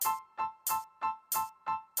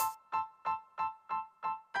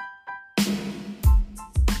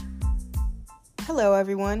Hello,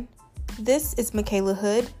 everyone. This is Michaela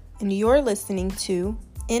Hood, and you're listening to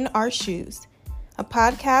In Our Shoes, a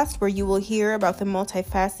podcast where you will hear about the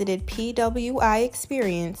multifaceted PWI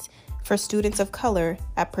experience for students of color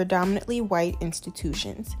at predominantly white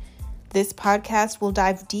institutions. This podcast will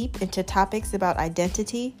dive deep into topics about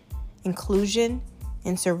identity, inclusion,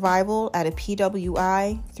 and survival at a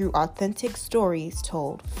PWI through authentic stories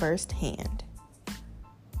told firsthand.